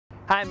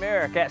Hi, I'm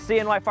Eric at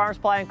CNY Farm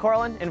Supply in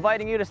Cortland,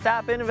 inviting you to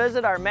stop in and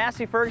visit our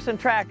Massey Ferguson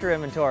tractor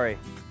inventory.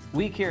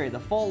 We carry the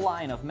full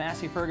line of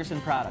Massey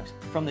Ferguson products,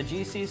 from the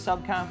GC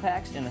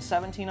subcompacts and the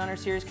 1700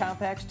 series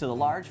compacts to the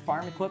large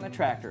farm equipment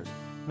tractors.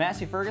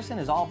 Massey Ferguson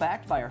is all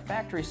backed by our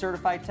factory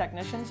certified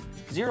technicians,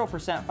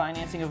 0%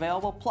 financing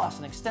available, plus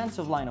an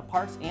extensive line of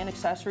parts and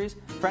accessories,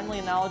 friendly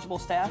and knowledgeable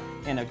staff,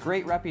 and a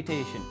great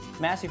reputation.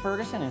 Massey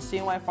Ferguson and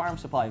CNY Farm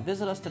Supply.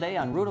 Visit us today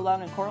on Route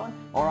 11 in Cortland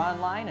or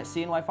online at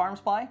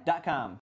cnyfarmsupply.com.